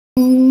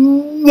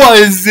What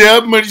is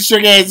up, Money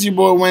Sugar Ass? Your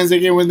boy Wednesday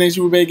again.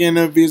 Wednesday, we're back in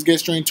the videos. Get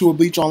straight into a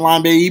Bleach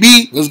Online,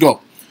 baby. Let's go.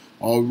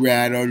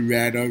 Alright.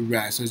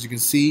 So as you can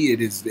see,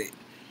 it is the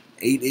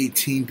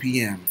 8:18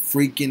 p.m.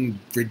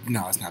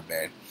 No, it's not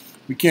bad.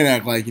 We can't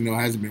act like, it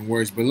hasn't been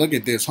worse. But look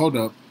at this. Hold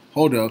up.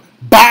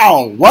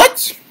 Bow!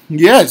 What?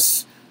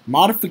 Yes.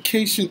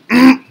 Modification.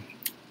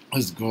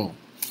 Let's go.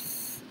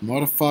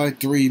 Modified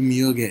 3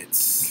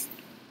 Muggets.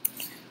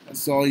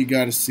 That's all you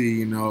gotta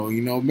see,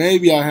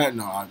 Maybe I had...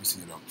 No,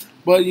 obviously you don't.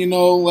 But,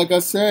 like I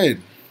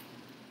said.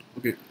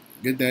 Okay,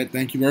 get that.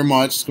 Thank you very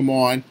much. Come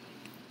on.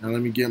 Now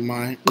let me get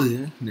my...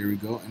 There we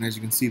go. And as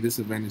you can see, this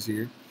event is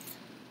here.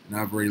 And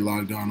I've already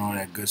logged on all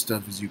that good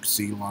stuff, as you can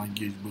see. Long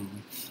Gears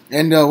movie.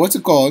 And what's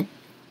it called?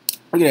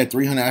 Look at that,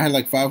 300. I had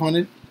like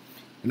 500.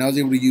 And I was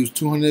able to use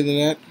 200 of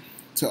that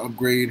to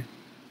upgrade.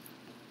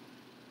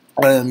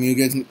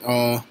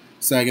 To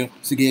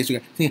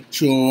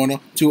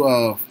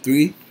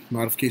 3.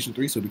 Modification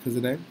 3. So because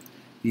of that,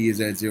 he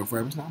is at 0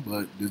 fragments now.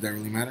 But does that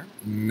really matter?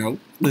 No.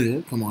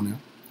 Come on now.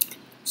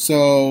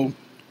 So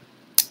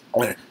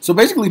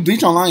basically,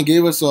 Bleach Online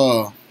gave us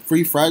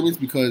free fragments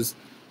because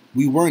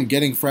we weren't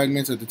getting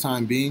fragments at the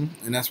time being,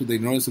 and that's what they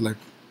noticed. They're like,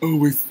 "Oh,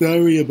 we're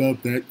sorry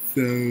about that.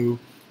 So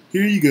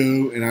here you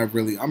go." And I'm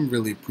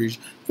really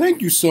appreciative.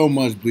 Thank you so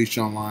much, Bleach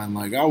Online.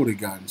 Like, I would have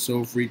gotten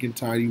so freaking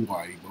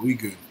tidy-whitey, but we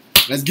good.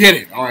 Let's get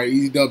it. All right,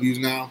 easy W's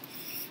now.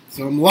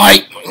 So I'm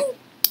light.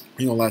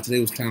 You know, today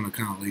was kind of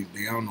lazy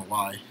day. I don't know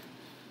why.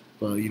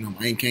 But,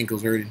 my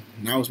ankle's hurting.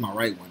 Now it's my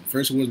right one.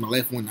 First it was my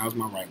left one. Now it's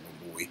my right one,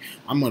 boy.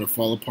 I'm going to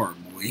fall apart,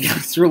 boy.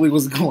 That's really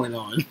what's going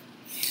on.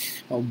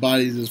 My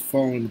body's just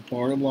falling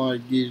apart. I'm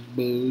like, yes,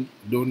 bud.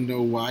 Don't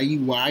know why,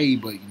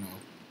 but,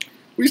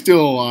 we're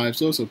still alive,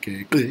 so it's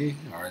okay.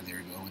 All right, there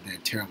we go with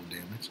that terrible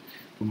damage.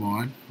 Come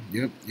on.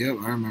 Yep,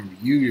 I remember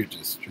you. You're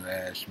just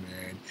trash,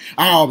 man.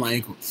 Oh, my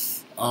ankle.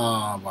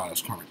 Wow,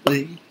 that's karmic.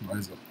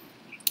 Let's go.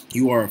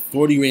 You are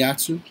 40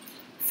 Ryatsu.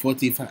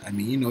 45. I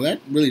mean, that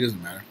really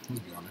doesn't matter.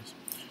 Let's be honest.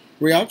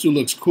 Ryatsu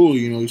looks cool.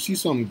 You see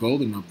something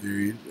golden up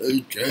there.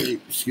 Okay,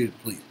 excuse me,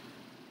 please.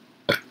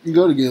 You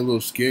got to get a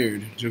little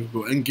scared. Just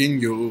go and get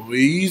your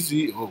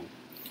easy. Oh,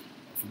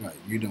 I forgot.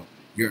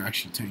 You're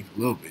actually tanked a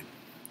little bit.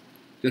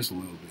 Just a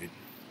little bit.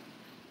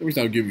 Let me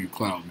start giving you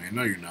clout, man.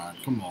 No, you're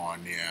not. Come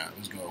on, yeah.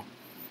 Let's go.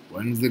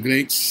 When's the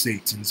great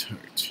Satan's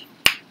hurt?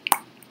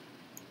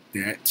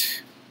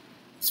 That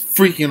is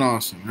freaking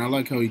awesome. And I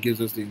like how he gives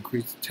us the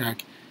increased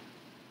attack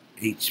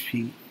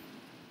HP.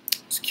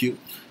 It's cute.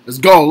 Let's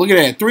go. Look at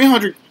that.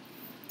 300.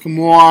 Come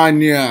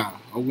on, yeah.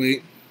 Oh,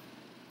 wait.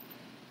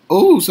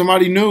 Oh,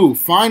 somebody new.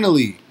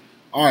 Finally.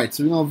 Alright,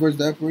 so we're going to verse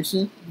that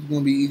person. It's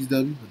going to be easy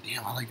W. But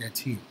damn, I like that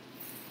team.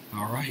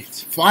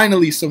 Alright.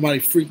 Finally, somebody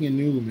freaking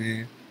new,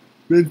 man.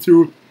 That's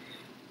too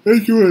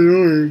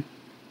annoying.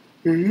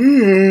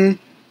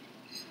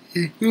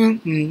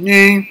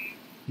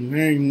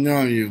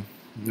 No, you.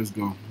 Let's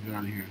go. Get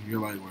out of here. You're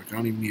light work. I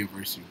don't even need to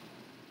verse you.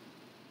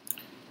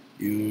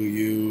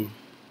 You.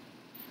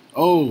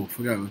 Oh,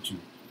 forgot about you.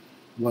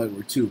 Light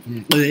work too.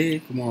 Come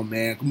on,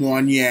 man. Come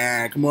on,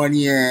 yeah.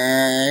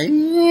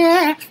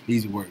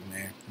 Easy work,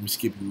 man. Let me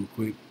skip you real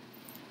quick.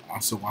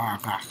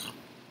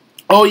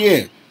 Oh,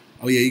 yeah.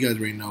 You guys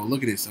already know.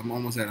 Look at this. I'm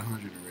almost at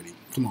 100 already.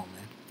 Come on,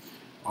 man.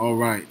 All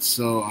right.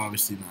 So,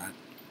 obviously not.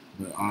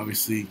 But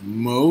obviously,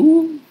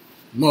 Mo.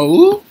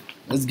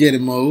 Let's get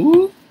it,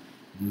 Mo.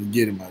 Let's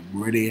get it, my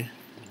buddy.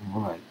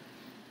 All right.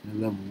 At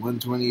level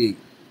 128.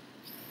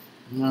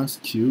 That's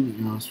cute.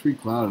 It's free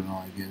cloud and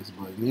all, I guess.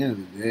 But at the end of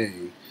the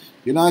day,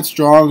 you're not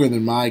stronger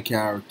than my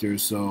character,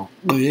 so...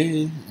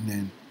 And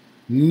then...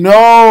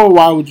 No!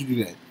 Why would you do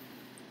that?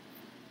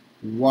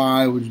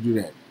 Why would you do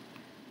that?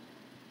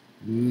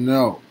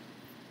 No.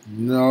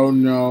 No.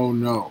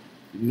 I'm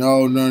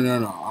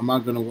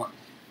not gonna...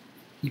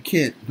 You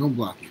can't. Don't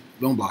block it.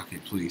 Don't block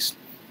it, please.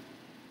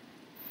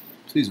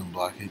 Please don't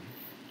block it.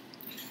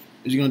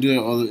 Is she gonna do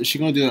that all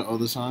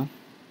the time?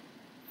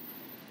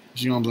 Is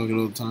she gonna block it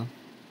all the time?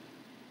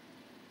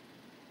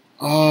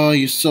 Oh,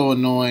 you're so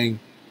annoying.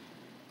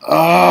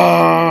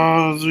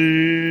 Oh,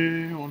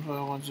 see. 1,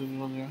 5, 1, 6,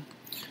 1, 0.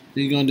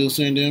 You gonna do the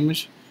same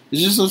damage?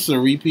 Is this just a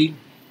repeat?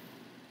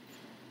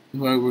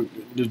 If I were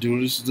to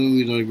do this,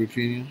 literally like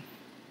repeating.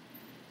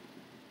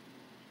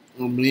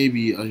 Or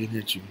maybe I can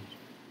hit you.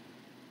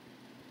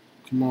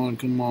 Come on.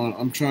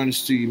 I'm trying to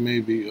see,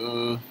 maybe.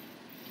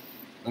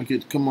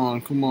 Come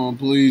on,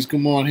 please.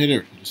 Come on, hit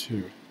her. Just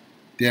hit her.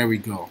 There we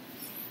go.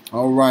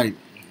 Alright.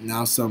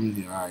 Now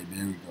something. Alright,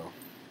 there we go.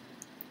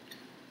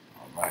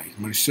 Alright.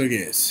 Money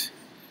Sugars.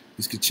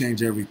 This could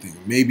change everything.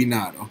 Maybe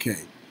not.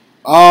 Okay.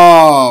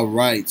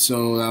 Alright.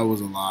 So that was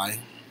a lie.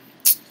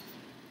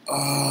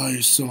 Oh,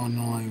 you're so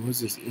annoying. What's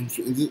this?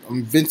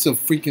 Invincible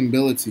freaking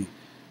ability.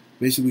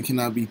 Basically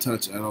cannot be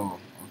touched at all.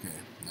 Okay.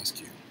 That's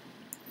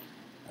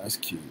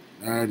cute.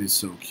 That is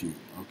so cute.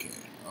 Okay.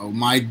 Oh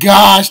my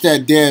gosh,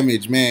 that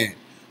damage, man.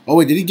 Oh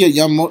wait, did he get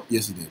Yamamoto?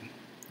 Yes, he did.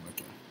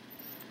 Okay.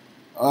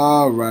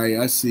 Alright,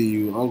 I see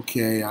you.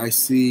 Okay, I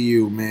see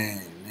you,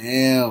 man.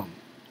 Damn.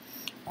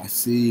 I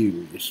see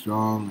you. You're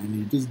strong, and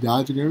you're just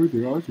dodging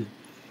everything, aren't you?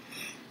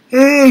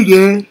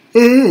 No,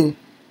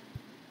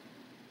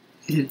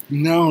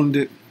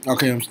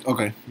 okay,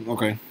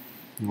 okay.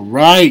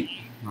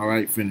 All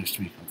right, finished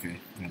me. Okay,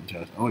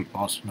 fantastic. Oh, wait,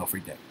 boss, no,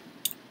 freak that.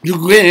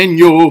 You win,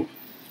 yo.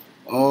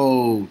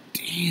 Oh,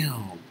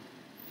 damn.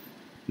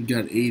 You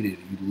got aided.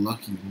 You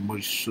lucky,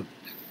 mush.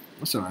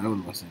 That's alright. I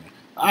was listening.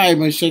 All right,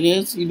 my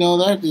suckers. You know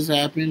that just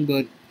happened,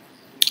 but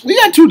we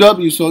got 2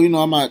 W's, so you know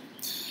I'm not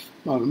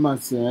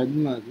sad.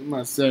 I'm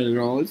not sad at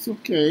all. It's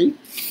okay.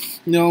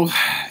 You know,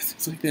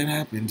 things like that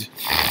happened.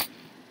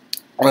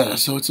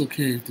 So it's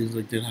okay if things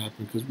like that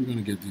happen because we're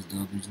gonna get these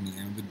W's in the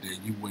end of the day.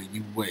 You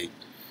wait.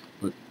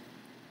 But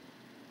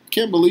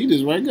can't believe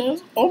this, right,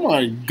 guys? Oh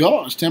my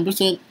gosh,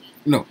 10%,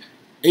 no,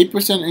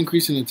 8%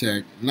 increase in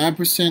attack,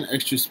 9%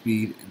 extra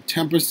speed, and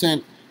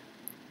 10%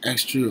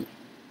 extra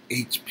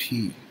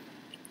HP.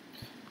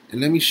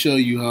 And let me show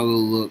you how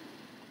it'll look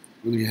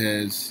when he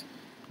has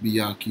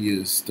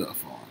Byakuya's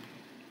stuff on.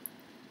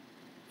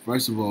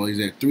 First of all, he's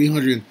at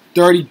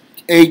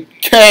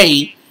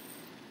 338k,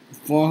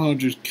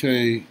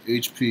 400k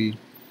HP,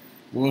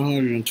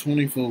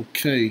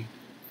 124k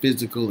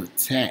physical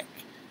attack,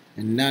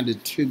 and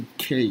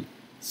 92k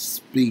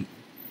speed.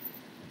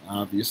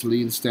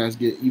 Obviously, the stats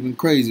get even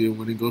crazier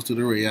when it goes to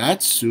the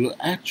Reiatsu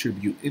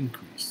attribute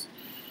increase.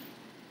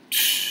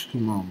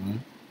 Come on,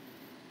 man.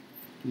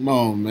 Come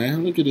on,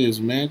 man. Look at this,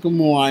 man. Come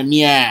on,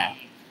 yeah.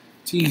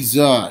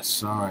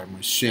 Jesus. All right,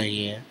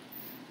 Michelle.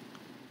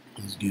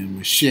 Let's get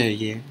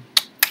Michelle.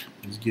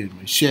 Let's get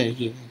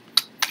Michelle.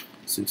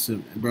 6,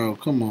 7. Bro,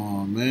 come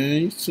on,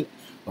 man.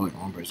 Oh, wait,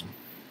 one person.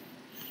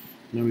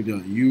 Then we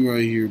got you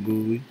right here,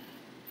 booby.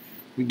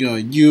 We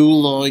got you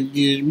like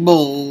this,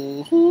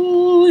 boy.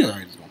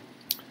 Alright,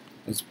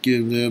 let's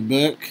give that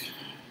back.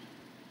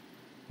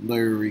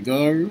 Larry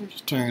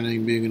Garbage. Turn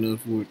ain't big enough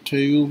for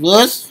 2 of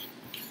us.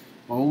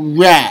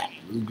 Alright,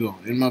 let's go.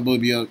 And my boy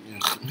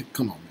Byakuya.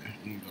 Come on,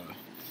 man.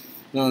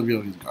 No,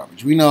 Byakuya's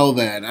garbage. We know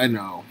that. I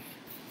know.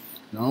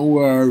 Don't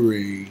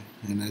worry.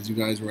 And as you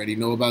guys already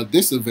know about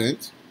this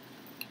event,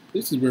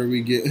 this is where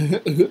we get,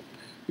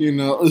 you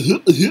know,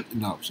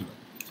 no, shut up.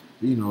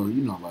 You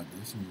know about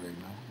this. You already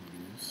know. Look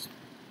at this.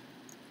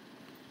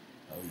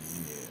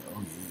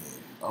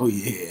 Oh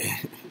yeah.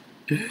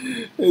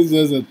 It's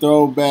just a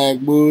throwback,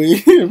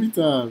 boy. Every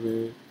time,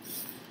 man.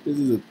 This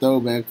is a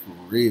throwback for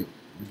real.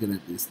 Looking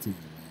at this team,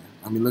 man.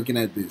 I mean, looking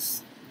at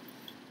this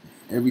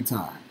every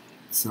time.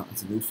 It's a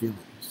new feeling.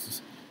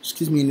 Just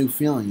gives me a new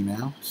feeling, you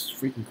know. It's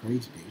freaking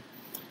crazy, dude.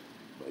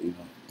 But you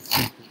know,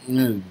 at the end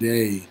of the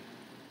day,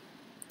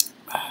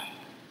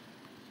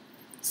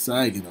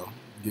 side, you know,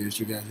 guess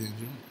you guys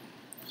enjoy.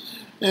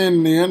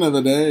 And the end of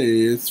the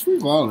day, it's free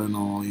fall and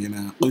all, you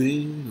know. Look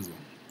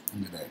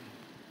at that.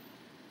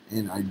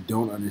 And I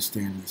don't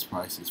understand these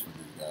prices for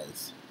these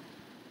guys.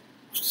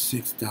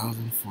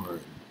 6,000 for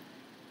it.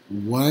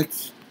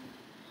 What?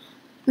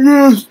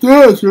 Yes,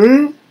 that's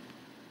man.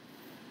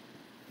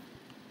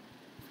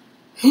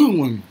 Oh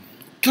my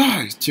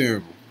God, it's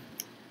terrible.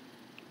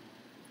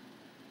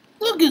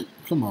 Look at,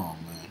 come on,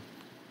 man.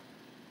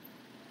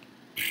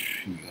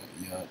 You got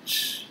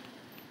Yacht.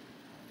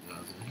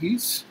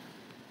 He's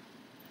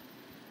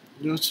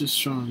just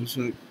strong as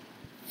heck.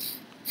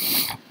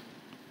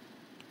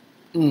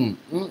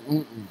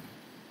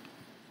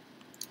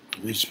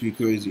 HP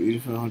crazy,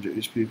 8,500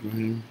 HP for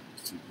him.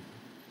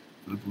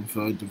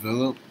 5.5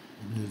 develop,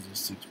 and his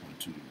is 6.2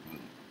 develop.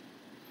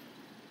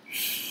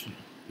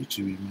 It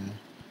should be, man.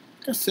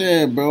 Like I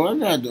said, bro,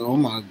 oh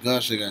my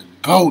gosh, I got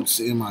goats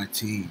in my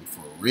team,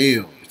 for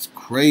real. It's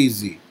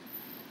crazy.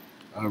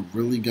 I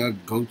really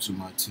got goats in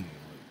my team.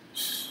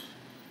 These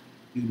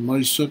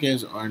muddy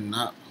shook-ass are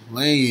not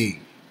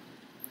playing.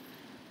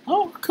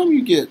 How come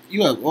you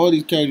have all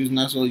these characters and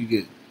that's all you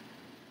get?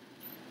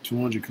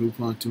 200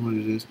 coupon,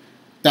 200 this,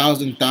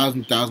 1,000,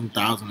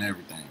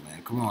 everything,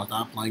 man. Come on,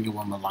 stop playing it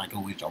with my like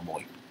with your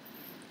boy.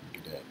 Look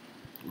at that.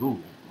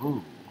 Ooh.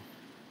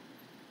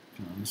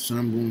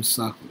 Sunboom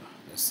Sakura.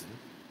 That's it.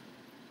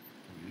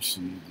 You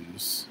see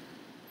this.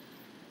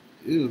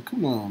 Ew,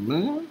 come on,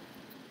 man.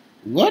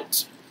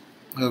 What?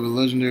 Have a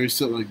legendary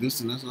set like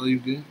this and that's all you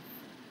get?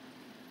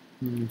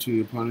 To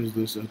your partner's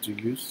list after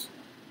use.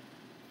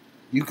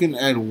 You can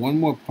add one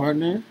more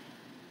partner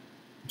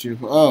to your.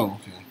 Oh,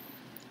 okay.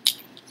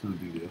 It's not a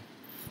big deal.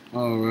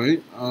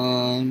 Alright.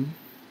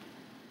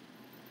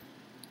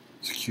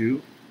 It's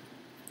cute.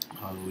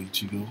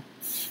 Ichigo.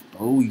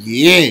 Oh,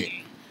 yeah.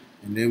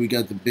 And then we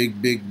got the big.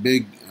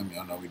 I mean,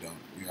 oh, no, we don't.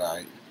 We're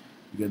alright.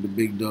 We got the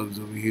big dogs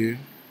over here.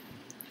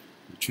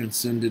 The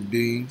transcendent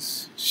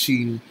beings.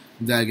 Shin,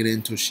 Daggett,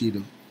 and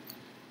Toshido.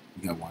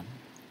 We got one.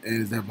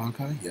 And is that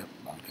Bankai? Yep,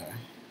 Bankai.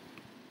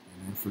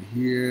 And then for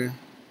here,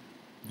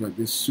 we got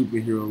this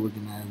superhero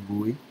looking ass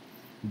boy.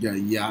 We got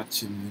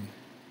Yacht and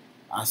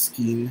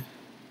Asni.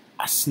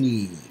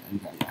 We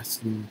got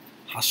Asni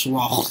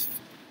Hashwal.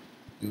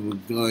 And we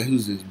got,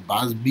 who's this?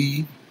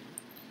 Basbi.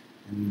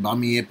 And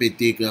Bami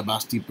Epetika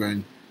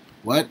Bastiper.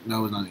 What?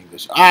 No, it's not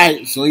English.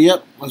 Alright, so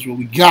yep, that's what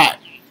we got.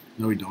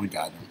 No, we don't. We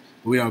got them.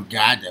 We don't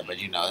got them,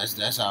 but you know,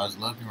 that's how it's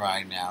looking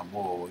right now,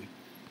 boy.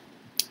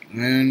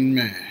 And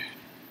man.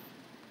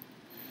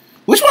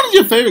 Which one is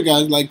your favorite,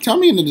 guys? Like, tell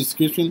me in the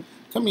description.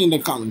 Tell me in the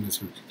comment.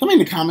 Tell me in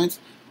the comments.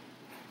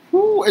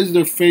 Who is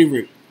their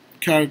favorite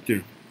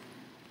character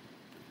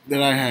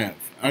that I have?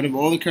 Out of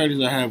all the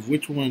characters I have,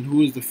 which one?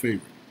 Who is the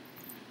favorite?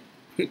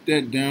 Put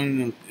that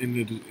down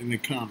in the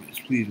comments,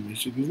 please,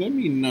 Mister. Because let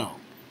me know.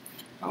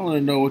 I want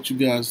to know what you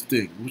guys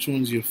think. Which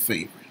one's your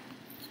favorite?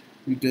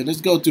 We good.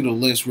 Let's go through the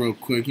list real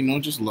quick. You know,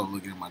 just love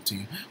looking at my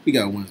team. We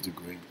got Wednesday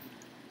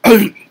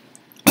Great.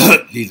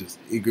 Jesus.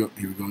 Here we go.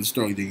 The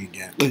story thing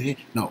again.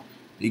 No.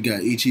 You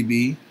got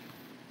Ichibi,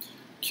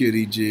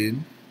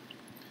 Kyurijin,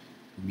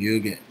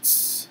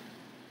 Mugetsu,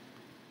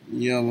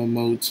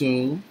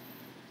 Yamamoto,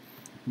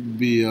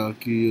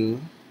 Byakuya,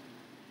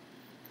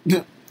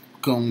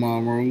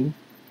 Komaru,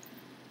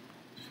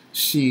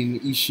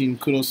 Ishin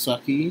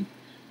Kurosaki,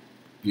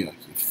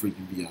 Byakuya,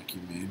 freaking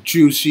Byakuya, man.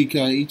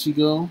 Jushikai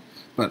Ichigo,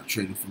 about to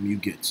trade him from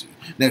Mugetsu.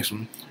 Next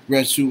one,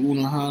 Retsu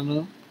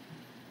Unohana,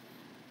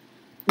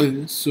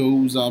 So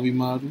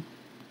Zabimaru,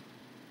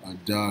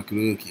 Dark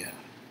Rukia.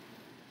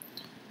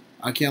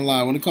 I can't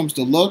lie, when it comes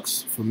to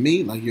looks, for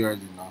me, like you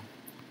already know,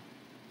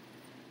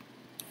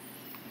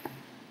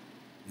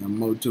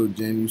 Yamamoto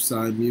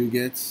Genusai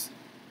Mugetsu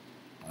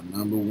are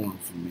 #1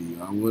 for me.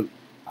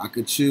 I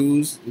could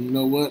choose, you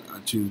know what?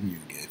 I choose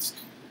Mugetsu.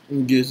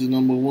 Mugetsu is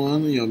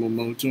 #1,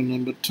 Yamamoto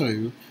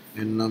 #2,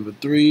 and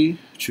 #3,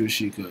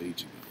 Chushika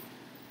Ichigo.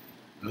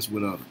 That's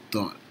without a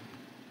thought.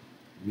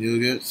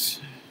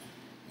 Mugetsu,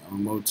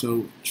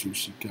 Yamamoto,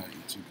 Chushika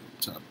Ichigo,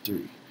 top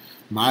 3.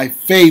 My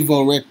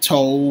favorite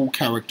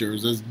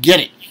characters. Let's get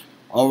it.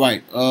 All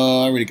right. I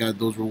already got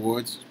those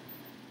rewards.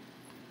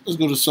 Let's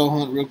go to Soul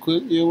Hunt real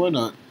quick. Yeah, why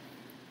not?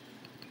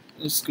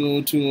 Let's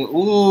go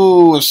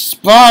to a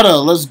Sparta.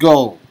 Let's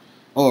go.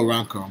 Oh, a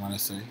Ranko, I'm gonna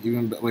say.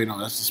 Wait, no,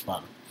 that's a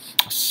Sparta.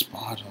 A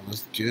Sparta.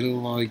 Let's get it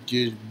like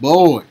it,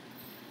 boy.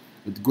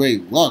 With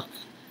great luck.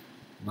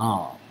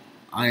 No,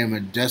 I am a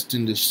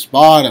destined to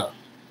Sparta.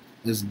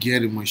 Let's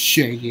get it, my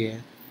shit, yeah.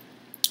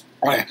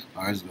 All right,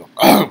 let's go.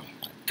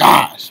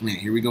 Gosh, man,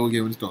 here we go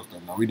again with this stuff.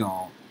 No, we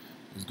don't.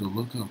 Let's go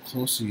look how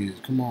close he is.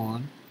 Come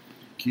on.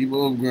 Keep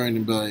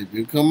upgrading,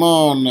 baby. Come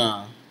on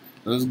now.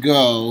 Let's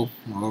go.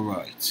 All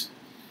right.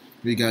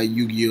 We got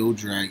Yu-Gi-Oh!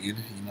 Dragon,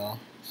 you know.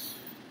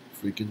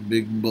 Freaking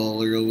big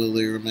baller over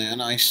there, man.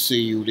 I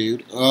see you,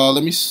 dude.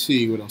 Let me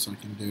see what else I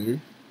can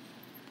do.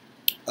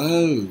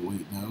 Oh,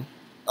 wait, no.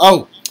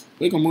 Oh,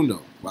 Wake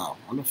Mundo. Wow,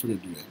 I'm not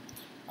forget to do that.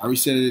 I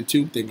reset it at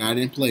 2. Think I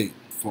didn't play it.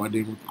 Before I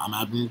did,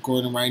 I'm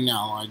recording right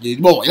now. I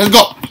did. Boy, let's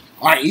go.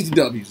 All right, easy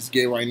W's. Let's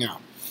get it right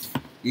now.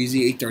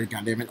 Easy 8:30.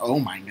 Goddammit. Oh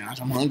my gosh,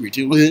 I'm hungry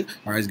too. All right,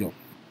 let's go.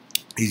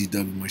 Easy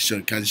W. My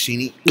shot,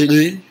 Kazushini.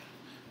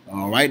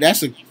 All right,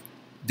 that's a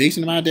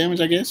decent amount of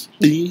damage, I guess.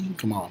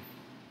 Come on.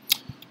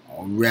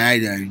 All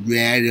right.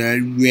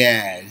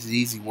 It's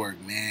easy work,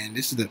 man.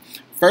 This is the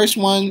first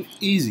one.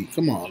 Easy.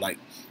 Come on, like,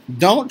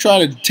 don't try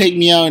to take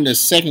me out in the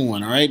second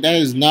one. All right, that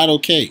is not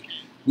okay.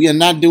 We are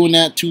not doing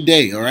that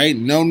today. All right,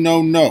 no.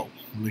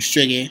 Let's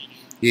check it.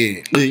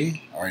 Yeah.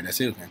 All right, that's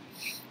it. Okay.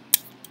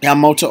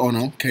 Yamamoto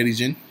Ono,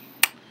 Kyurijin.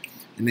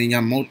 And then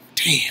Yamamoto.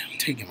 Damn,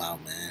 take him out,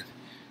 man.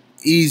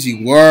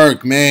 Easy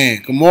work,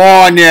 man. Come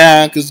on,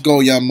 yeah. Let's go,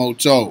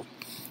 Yamamoto.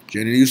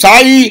 Jenny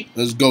Usai.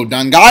 Let's go,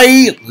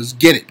 Dangai. Let's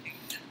get it.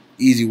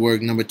 Easy work,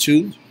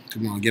 #2.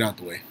 Come on, get out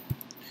the way.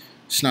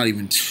 It's not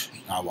even.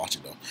 I'll watch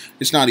it, though.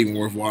 It's not even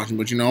worth watching,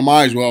 but, you know,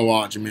 might as well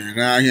watch it, man.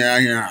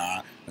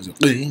 Yeah. Let's go.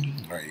 All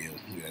right, yeah.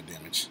 Look at that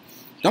damage.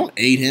 Don't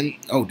aid him.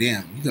 Oh,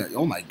 damn.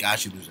 Oh, my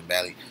gosh, you're losing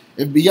badly.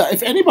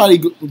 If anybody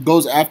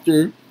goes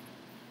after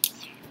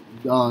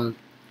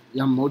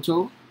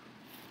Yamamoto,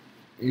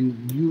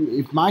 and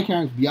if my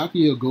character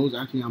Byakuya goes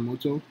after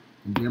Yamamoto,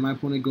 and then my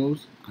opponent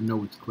goes, I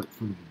know it's clipped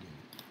from the beginning.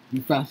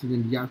 You faster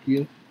than Byakuya,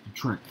 you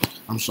trash.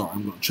 I'm sorry,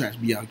 I'm gonna trash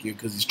Byakuya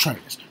because he's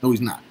trash. No,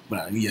 he's not,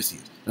 but yes, he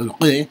is. Let's go.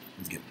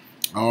 Let's get him.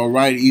 All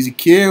right, easy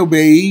kill,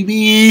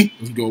 baby.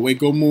 Let's go.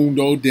 Wake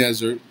Mundo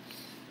Desert.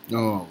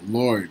 Oh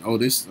Lord. Oh,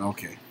 this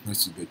okay.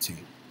 That's a good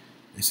team.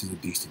 This is a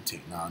decent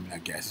team. No, I mean, I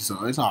guess it's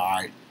all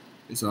right.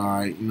 It's all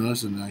right. You know,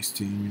 it's a nice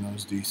team. You know,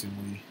 it's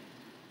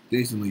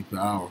decently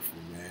powerful,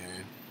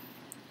 man.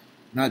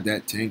 Not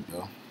that tank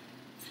though.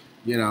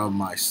 Get out of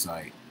my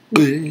sight.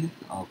 Okay,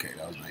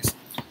 that was nice.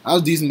 That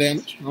was decent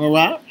damage. All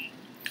right.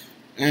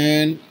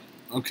 And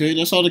okay,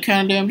 that's all the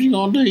kind of damage you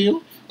gonna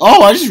deal.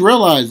 Oh, I just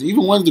realized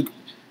even when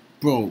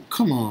bro,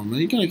 come on, man,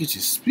 you gotta get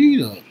your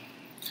speed up.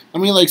 I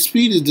mean, like,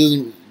 speed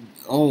doesn't.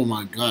 Oh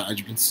my god, as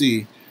you can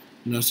see,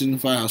 you know,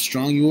 signify how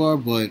strong you are.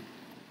 But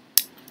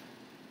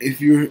if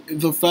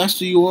the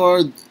faster you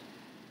are,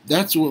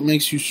 that's what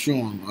makes you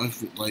strong.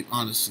 Like,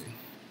 honestly,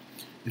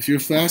 if you're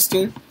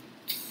faster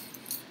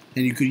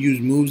and you could use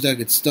moves that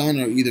could stun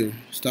or either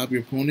stop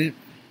your opponent,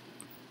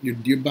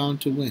 you're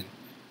bound to win.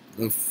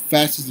 The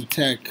fastest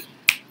attack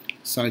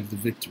decides the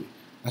victory.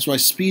 That's why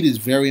speed is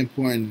very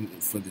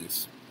important for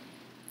this.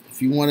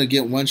 If you want to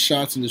get one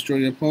shots and destroy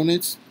your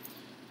opponents,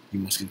 you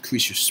must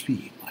increase your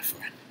speed, my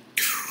friend.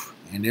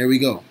 And there we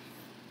go.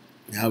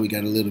 Now we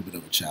got a little bit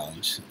of a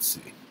challenge. Let's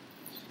see.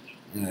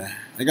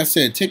 Like I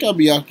said, take out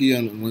Byakuya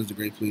on Wednesday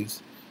Great,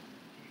 please.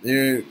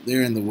 they're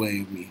in the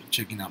way of me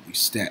checking out these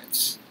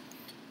stats.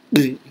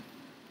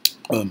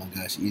 Oh my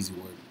gosh, easy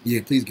work.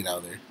 Yeah, please get out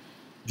of there.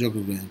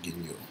 Joker's gonna get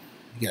you.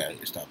 Get out of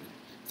here. Stop it.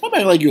 Stop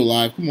acting like you're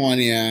alive. Come on,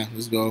 yeah.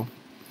 Let's go.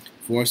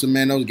 Force of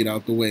Manos, get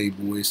out the way,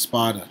 boys.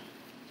 Spotter.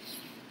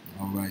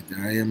 All right,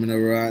 there I am in the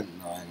rod.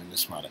 No, I'm in the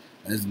spotter.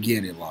 Let's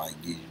get it, like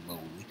it, boy.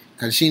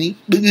 Kashini,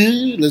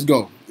 let's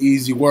go.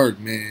 Easy work,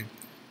 man.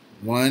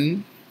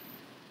 1,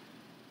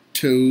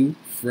 2,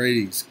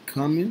 Freddy's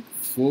coming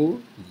for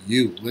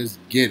you. Let's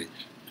get it.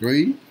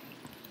 3,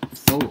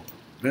 4,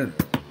 better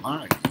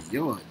like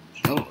your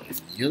joy.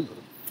 Your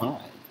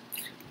 5,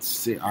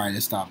 6. All right,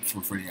 let's stop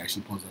before Freddy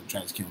actually pulls up and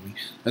tries to kill me.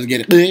 Let's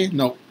get it.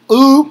 No.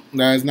 Ooh,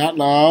 that's not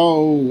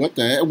low. What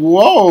the heck?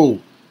 Whoa.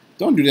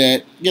 Don't do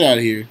that. Get out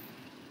of here.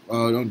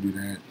 Oh, don't do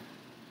that.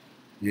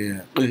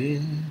 Yeah.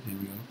 Here we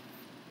go.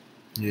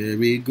 Here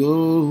we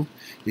go.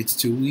 It's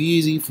too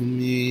easy for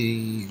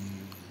me.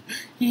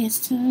 It's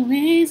too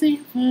easy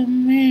for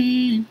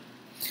me.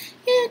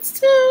 It's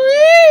too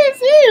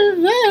easy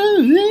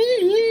for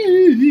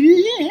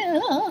me.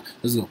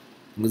 Let's go.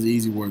 It was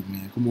easy work,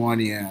 man. Come on,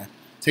 yeah.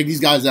 Take these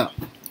guys out.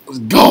 Let's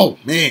go,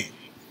 man.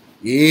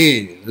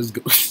 Yeah, let's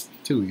go.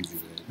 Too easy,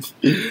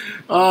 man.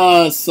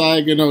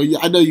 Saigano,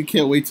 I know you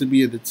can't wait to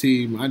be in the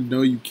team. I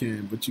know you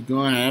can, but you're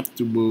gonna have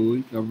to,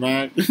 boy. All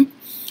right.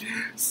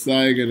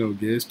 Saigano,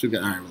 guess you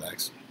guys. All right,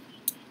 relax.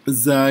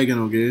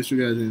 Saigano, guess you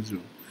guys into.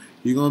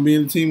 You gonna be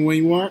in the team when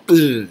you are?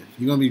 You're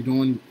gonna be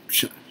doing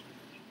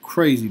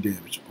crazy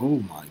damage. Oh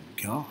my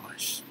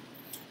gosh.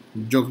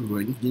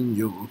 Joker,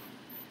 yo,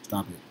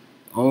 stop it.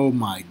 Oh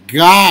my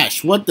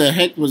gosh, what the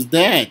heck was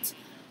that?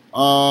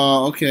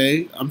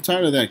 Okay, I'm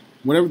tired of that.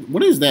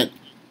 What is that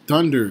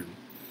thunder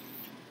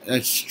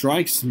that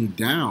strikes me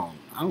down?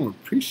 I don't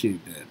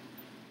appreciate that.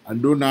 I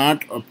do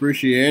not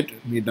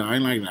appreciate me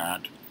dying like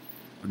that.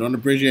 I don't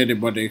appreciate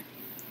it, buddy.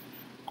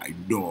 I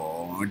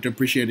don't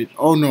appreciate it.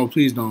 Oh no,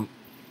 please don't.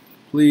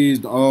 Please,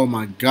 oh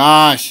my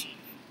gosh.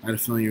 I had a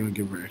feeling you were going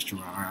to give her extra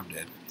round. I'm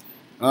dead.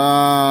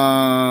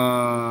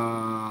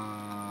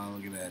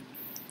 Look at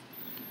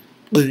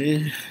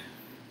that.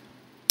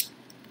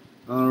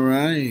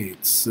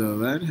 Alright, so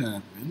that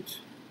happened.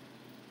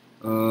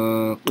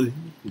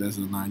 That's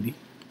a 90.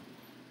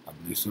 I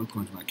believe so,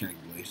 according to my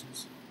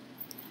calculations.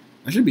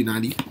 That should be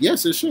 90.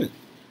 Yes, it should.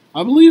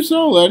 I believe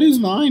so. That is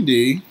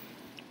 90.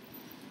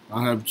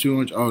 I have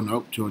 200. Oh,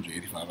 nope,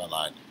 285. I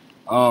lied.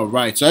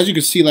 Alright, so as you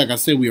can see, like I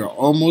said, we are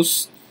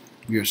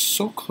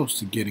so close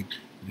to getting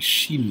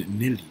Machine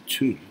Nelly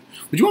too.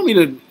 Would you want me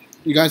to,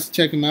 you guys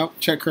check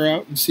her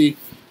out and see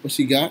what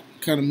she got,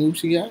 what kind of moves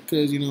she got?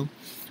 Because, you know,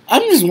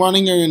 I'm just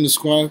wanting her in the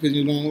squad because,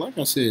 you know, like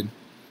I said,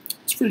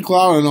 it's pretty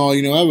cloud and all,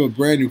 you know, I have a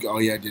brand new, oh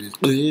yeah, I did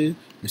it.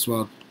 I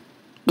swallowed,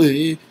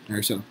 there's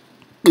some,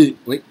 wait,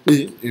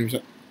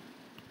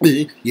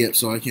 yep,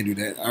 so I can't do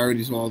that. I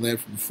already saw that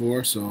from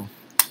before, so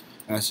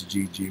that's a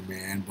GG,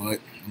 man. But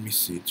let me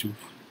see,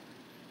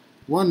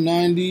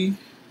 190.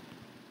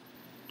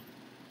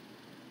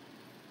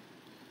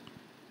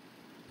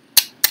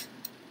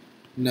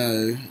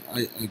 No,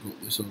 I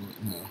got this over.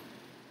 No,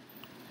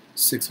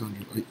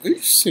 600. Are you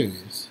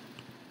serious?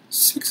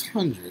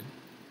 600?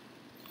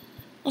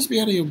 Must be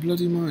out of your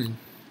bloody mind.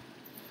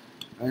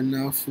 And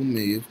now for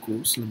me, of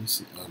course. Let me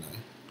see. Oh no.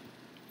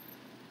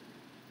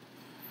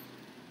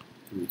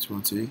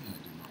 320. I do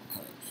not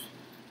have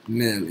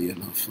nearly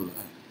enough for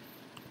that.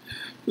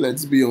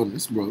 Let's be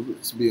honest, bro.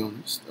 Let's be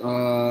honest.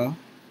 1,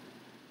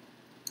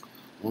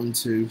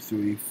 2,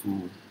 3,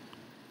 4.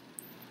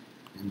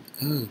 And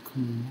oh,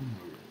 come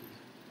on.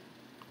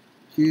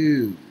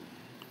 Huge.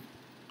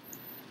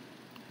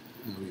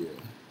 Oh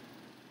yeah.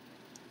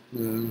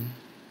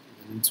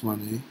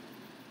 120.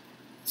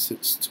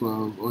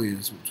 612. Oh yeah,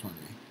 it's 120.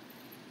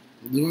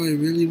 Do I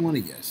really want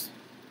to guess?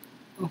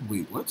 Oh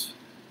wait, what?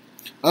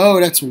 Oh,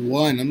 that's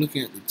 1. I'm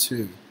looking at the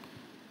 2.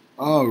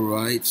 All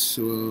right,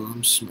 so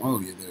I'm oh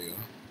yeah, there we go.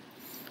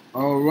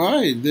 All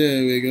right,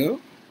 there we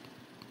go.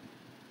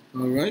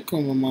 All right,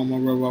 come on, mama,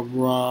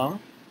 rah.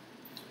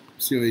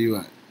 See where you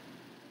at.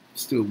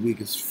 Still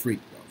weak as freak,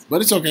 bro.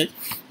 But it's okay.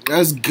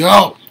 Let's go.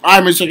 All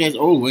right, Mr. Guys.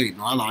 Oh wait,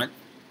 no, I lied.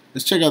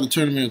 Let's check out the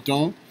Tournament of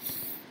Throne.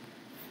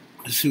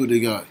 Let's see what they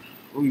got.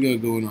 What we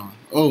got going on?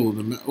 Oh,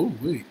 oh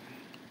wait.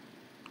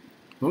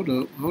 Hold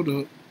up.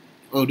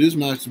 Oh, this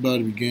match is about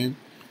to begin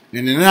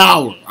in an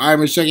hour. All right,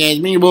 Mr. Guys.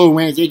 Me and Boy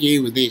Wednesday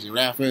with this.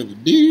 Without further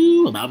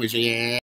ado, about Mr. Guys.